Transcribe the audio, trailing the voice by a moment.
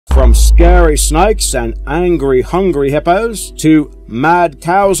From scary snakes and angry, hungry hippos to mad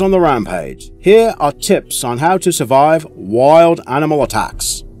cows on the rampage, here are tips on how to survive wild animal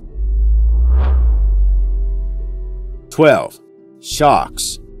attacks. 12.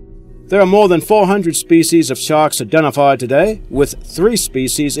 Sharks. There are more than 400 species of sharks identified today, with 3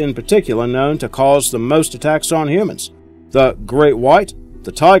 species in particular known to cause the most attacks on humans: the great white,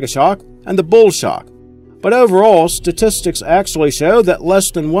 the tiger shark, and the bull shark. But overall, statistics actually show that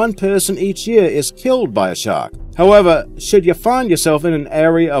less than 1 person each year is killed by a shark. However, should you find yourself in an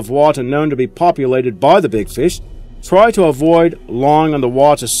area of water known to be populated by the big fish, try to avoid lying on the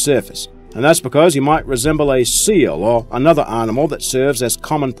water's surface. And that's because you might resemble a seal or another animal that serves as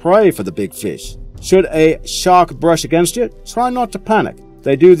common prey for the big fish. Should a shark brush against you, try not to panic.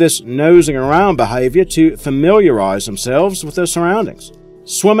 They do this nosing around behavior to familiarize themselves with their surroundings.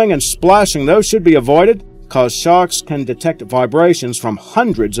 Swimming and splashing, though, should be avoided, because sharks can detect vibrations from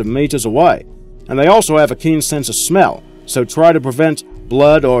hundreds of meters away, and they also have a keen sense of smell, so try to prevent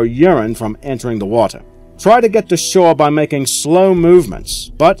blood or urine from entering the water. Try to get to shore by making slow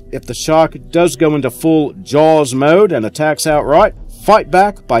movements, but if the shark does go into full Jaws mode and attacks outright, fight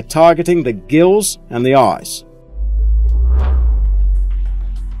back by targeting the gills and the eyes.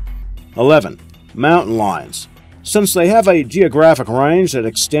 11. Mountain lions. Since they have a geographic range that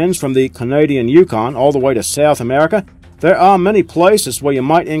extends from the Canadian Yukon all the way to South America, there are many places where you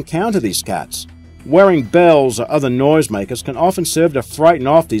might encounter these cats. Wearing bells or other noisemakers can often serve to frighten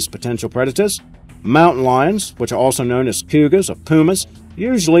off these potential predators. Mountain lions, which are also known as cougars or pumas,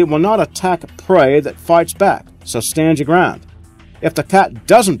 usually will not attack prey that fights back, so stand your ground. If the cat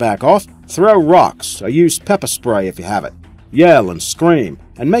doesn't back off, throw rocks or use pepper spray if you have it. Yell and scream,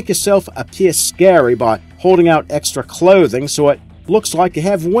 and make yourself appear scary by holding out extra clothing so it looks like you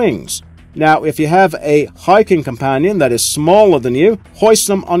have wings. Now, if you have a hiking companion that is smaller than you, hoist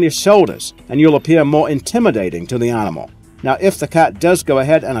them on your shoulders, and you'll appear more intimidating to the animal. Now, if the cat does go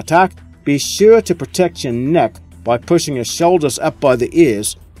ahead and attack, be sure to protect your neck by pushing your shoulders up by the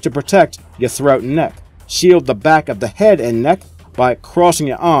ears to protect your throat and neck. Shield the back of the head and neck by crossing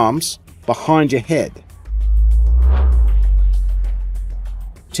your arms behind your head.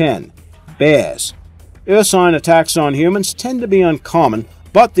 10. Bears. Ursine attacks on humans tend to be uncommon,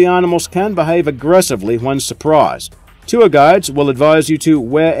 but the animals can behave aggressively when surprised. Tour guides will advise you to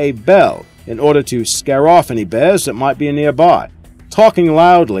wear a bell in order to scare off any bears that might be nearby. Talking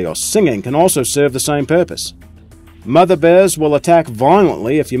loudly or singing can also serve the same purpose. Mother bears will attack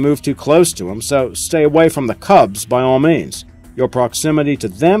violently if you move too close to them, so stay away from the cubs by all means. Your proximity to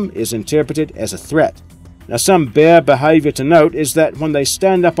them is interpreted as a threat. Now, some bear behavior to note is that when they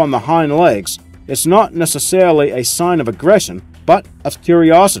stand up on the hind legs, it's not necessarily a sign of aggression, but of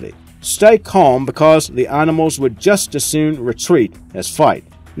curiosity. Stay calm because the animals would just as soon retreat as fight.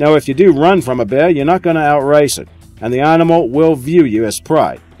 Now, if you do run from a bear, you're not going to outrace it, and the animal will view you as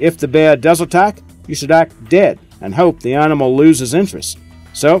prey. If the bear does attack, you should act dead and hope the animal loses interest.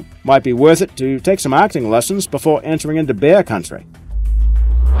 So, might be worth it to take some acting lessons before entering into bear country.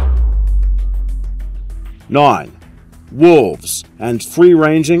 9. Wolves and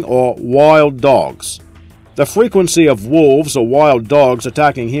free-ranging or wild dogs. The frequency of wolves or wild dogs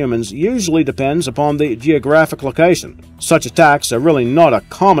attacking humans usually depends upon the geographic location. Such attacks are really not a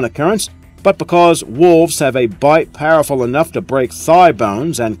common occurrence, but because wolves have a bite powerful enough to break thigh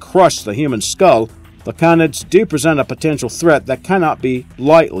bones and crush the human skull, the canids do present a potential threat that cannot be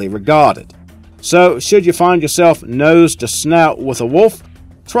lightly regarded. So, should you find yourself nose to snout with a wolf,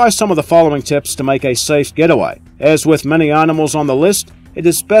 try some of the following tips to make a safe getaway. As with many animals on the list, it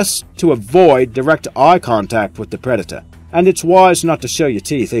is best to avoid direct eye contact with the predator, and it's wise not to show your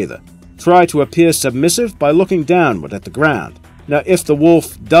teeth either. Try to appear submissive by looking downward at the ground. Now, if the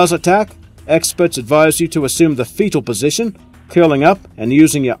wolf does attack, experts advise you to assume the fetal position, curling up and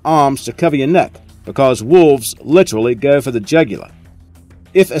using your arms to cover your neck, because wolves literally go for the jugular.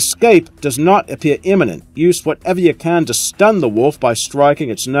 If escape does not appear imminent, use whatever you can to stun the wolf by striking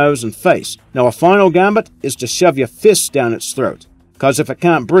its nose and face. Now, a final gambit is to shove your fist down its throat, because if it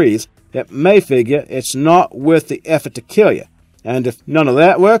can't breathe, it may figure it's not worth the effort to kill you. And if none of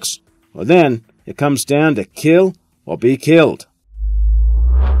that works, well then, it comes down to kill or be killed.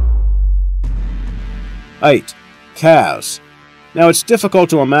 8. Cows. Now, it's difficult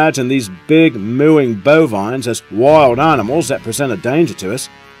to imagine these big, mooing bovines as wild animals that present a danger to us.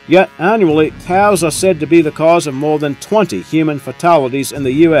 Yet, annually, cows are said to be the cause of more than 20 human fatalities in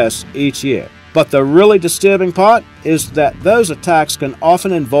the U.S. each year. But the really disturbing part is that those attacks can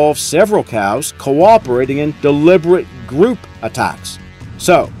often involve several cows cooperating in deliberate group attacks.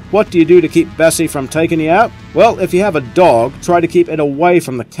 So, what do you do to keep Bessie from taking you out? Well, if you have a dog, try to keep it away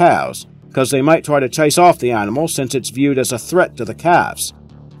from the cows, because they might try to chase off the animal since it's viewed as a threat to the calves.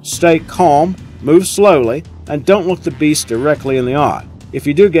 Stay calm, move slowly, and don't look the beast directly in the eye. If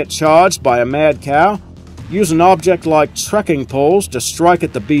you do get charged by a mad cow, use an object like trekking poles to strike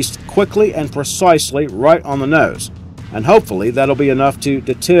at the beast quickly and precisely right on the nose, and hopefully that'll be enough to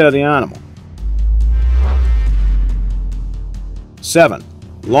deter the animal. 7.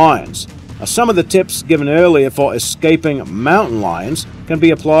 Lions. Now, some of the tips given earlier for escaping mountain lions can be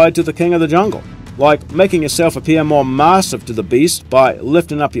applied to the king of the jungle, like making yourself appear more massive to the beast by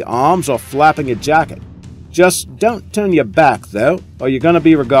lifting up your arms or flapping your jacket. Just don't turn your back, though, or you're going to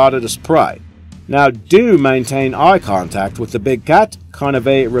be regarded as prey. Now, do maintain eye contact with the big cat, kind of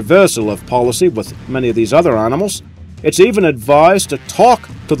a reversal of policy with many of these other animals. It's even advised to talk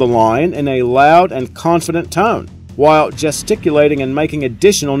to the lion in a loud and confident tone, while gesticulating and making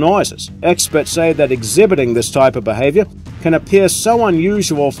additional noises. Experts say that exhibiting this type of behavior can appear so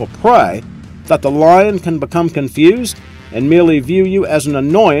unusual for prey that the lion can become confused and merely view you as an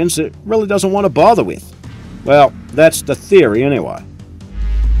annoyance it really doesn't want to bother with. Well, that's the theory anyway.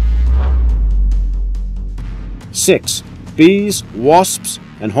 6. Bees, wasps,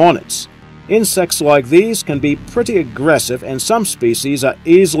 and hornets. Insects like these can be pretty aggressive, and some species are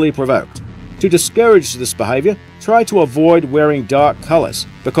easily provoked. To discourage this behavior, try to avoid wearing dark colors,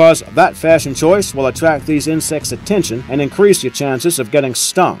 because that fashion choice will attract these insects' attention and increase your chances of getting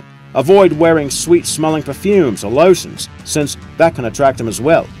stung. Avoid wearing sweet-smelling perfumes or lotions, since that can attract them as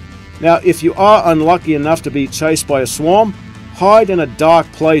well. Now, if you are unlucky enough to be chased by a swarm, hide in a dark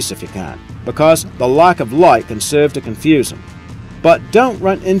place if you can, because the lack of light can serve to confuse them. But don't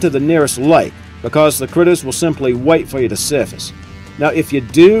run into the nearest lake, because the critters will simply wait for you to surface. Now, if you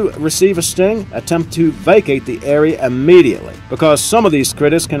do receive a sting, attempt to vacate the area immediately, because some of these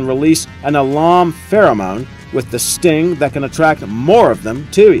critters can release an alarm pheromone with the sting that can attract more of them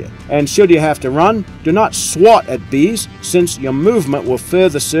to you. And should you have to run, do not swat at bees, since your movement will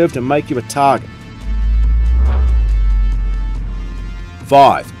further serve to make you a target.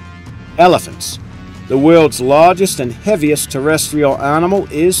 5. Elephants. The world's largest and heaviest terrestrial animal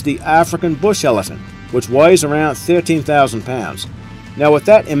is the African bush elephant, which weighs around 13,000 pounds. Now, with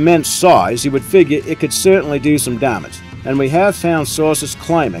that immense size, you would figure it could certainly do some damage, and we have found sources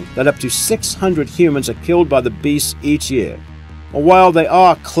claiming that up to 600 humans are killed by the beasts each year. While they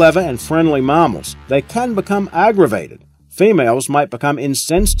are clever and friendly mammals, they can become aggravated. Females might become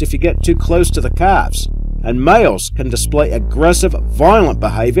incensed if you get too close to the calves, and males can display aggressive, violent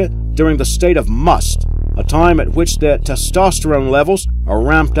behavior during the state of must, a time at which their testosterone levels are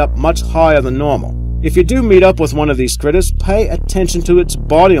ramped up much higher than normal. If you do meet up with one of these critters, pay attention to its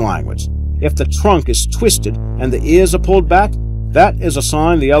body language. If the trunk is twisted and the ears are pulled back, that is a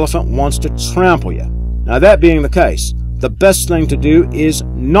sign the elephant wants to trample you. Now, that being the case, the best thing to do is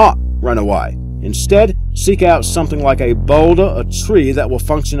not run away. Instead, seek out something like a boulder or tree that will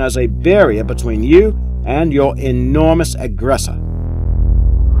function as a barrier between you and your enormous aggressor.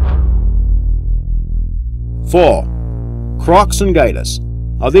 4. Crocs and gators.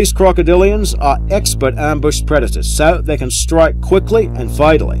 Now, these crocodilians are expert ambush predators, so they can strike quickly and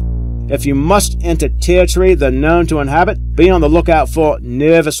fatally. If you must enter territory they're known to inhabit, be on the lookout for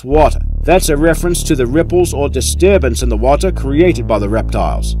nervous water. That's a reference to the ripples or disturbance in the water created by the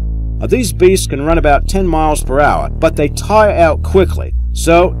reptiles. Now, these beasts can run about 10 miles per hour, but they tire out quickly,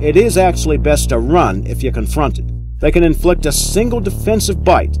 so it is actually best to run if you're confronted. They can inflict a single defensive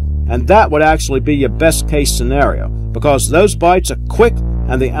bite, and that would actually be your best case scenario, because those bites are quick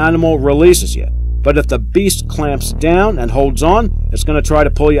and the animal releases you. But if the beast clamps down and holds on, it's going to try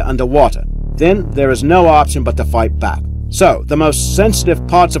to pull you underwater. Then there is no option but to fight back. So, the most sensitive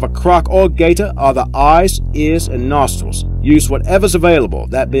parts of a croc or gator are the eyes, ears, and nostrils. Use whatever's available,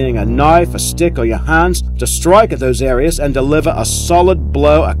 that being a knife, a stick, or your hands, to strike at those areas and deliver a solid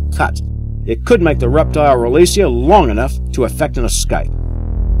blow, a cut. It could make the reptile release you long enough to effect an escape.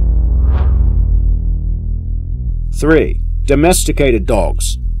 3. Domesticated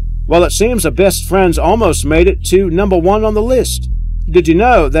dogs. Well, it seems our best friends almost made it to number 1 on the list. Did you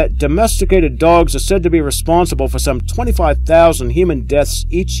know that domesticated dogs are said to be responsible for some 25,000 human deaths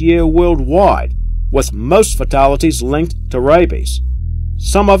each year worldwide, with most fatalities linked to rabies?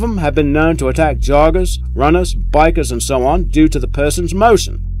 Some of them have been known to attack joggers, runners, bikers, and so on due to the person's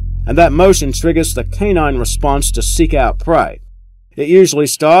motion, and that motion triggers the canine response to seek out prey. It usually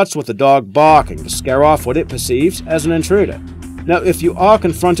starts with the dog barking to scare off what it perceives as an intruder. Now, if you are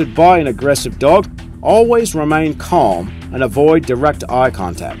confronted by an aggressive dog, always remain calm and avoid direct eye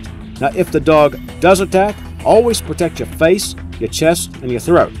contact. Now, if the dog does attack, always protect your face, your chest, and your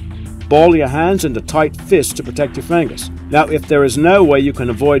throat. Ball your hands into tight fists to protect your fingers. Now, if there is no way you can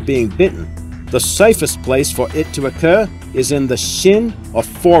avoid being bitten, the safest place for it to occur is in the shin or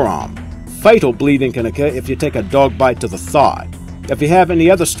forearm. Fatal bleeding can occur if you take a dog bite to the thigh. If you have any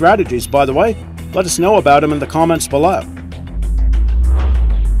other strategies, by the way, let us know about them in the comments below.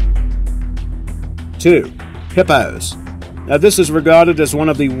 2. Hippos. Now, this is regarded as one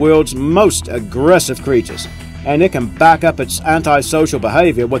of the world's most aggressive creatures, and it can back up its antisocial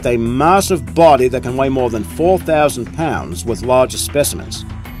behavior with a massive body that can weigh more than 4,000 pounds with larger specimens.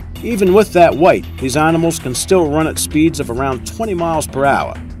 Even with that weight, these animals can still run at speeds of around 20 miles per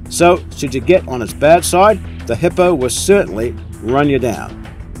hour. So, should you get on its bad side, the hippo will certainly run you down.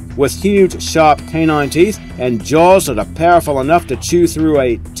 With huge, sharp canine teeth and jaws that are powerful enough to chew through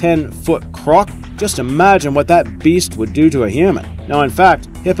a 10-foot croc, just imagine what that beast would do to a human. Now, in fact,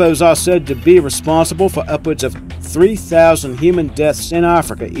 hippos are said to be responsible for upwards of 3,000 human deaths in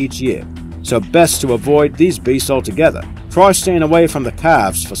Africa each year. So best to avoid these beasts altogether. Try staying away from the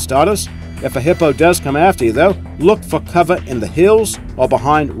calves for starters. If a hippo does come after you though, look for cover in the hills or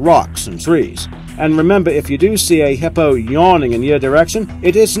behind rocks and trees. And remember, if you do see a hippo yawning in your direction,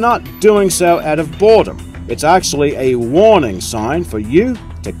 it is not doing so out of boredom. It's actually a warning sign for you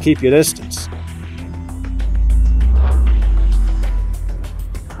to keep your distance.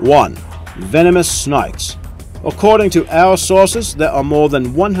 1. Venomous snakes. According to our sources, there are more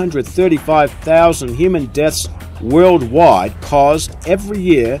than 135,000 human deaths worldwide caused every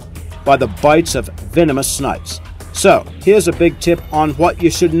year by the bites of venomous snakes. So, here's a big tip on what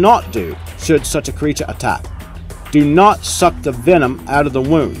you should not do should such a creature attack. Do not suck the venom out of the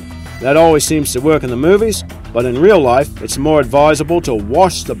wound. That always seems to work in the movies, but in real life, it's more advisable to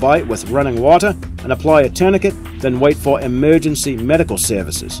wash the bite with running water and apply a tourniquet than wait for emergency medical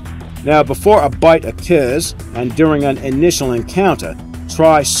services. Now, before a bite occurs and during an initial encounter,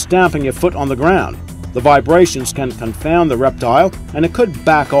 try stamping your foot on the ground. The vibrations can confound the reptile and it could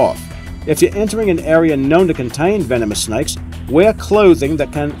back off. If you're entering an area known to contain venomous snakes, wear clothing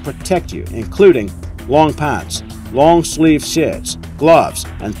that can protect you, including long pants, long-sleeved shirts, gloves,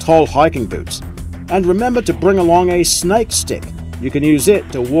 and tall hiking boots. And remember to bring along a snake stick. You can use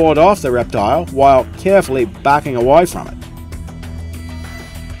it to ward off the reptile while carefully backing away from it.